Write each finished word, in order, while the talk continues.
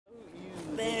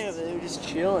We're just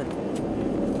chilling.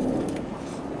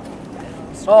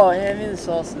 Oh, hand me the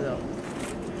salsa though.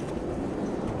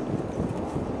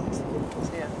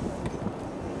 Yeah.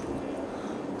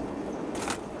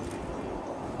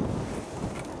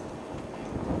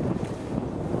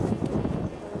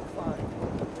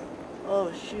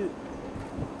 Oh shoot.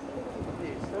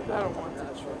 I don't want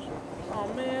that structure.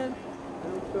 Oh man. I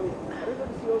don't go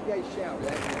to see old guys shout.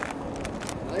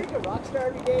 Are you a rock star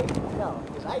every day? No,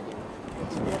 because I do.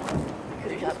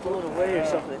 Could have got blown away or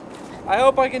something. I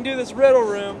hope I can do this riddle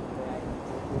room.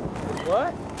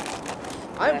 What?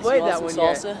 I haven't played that one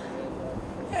yet. Salsa?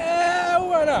 Yeah,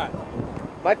 why not?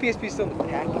 My PSP's still in the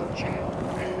package.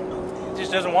 It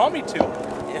just doesn't want me to.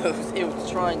 It was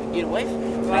trying to get away from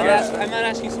me. I might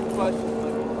ask you some questions.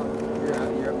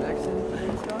 You're up next in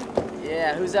this one?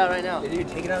 Yeah, who's out right now? Dude,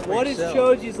 take it out. What is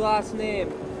Choji's last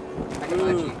name?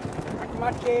 Akamachi.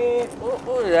 Akamachi.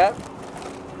 What is that?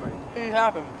 What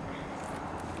happened?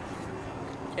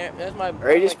 There's my.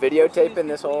 Are you just videotaping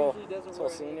this whole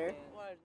scene here?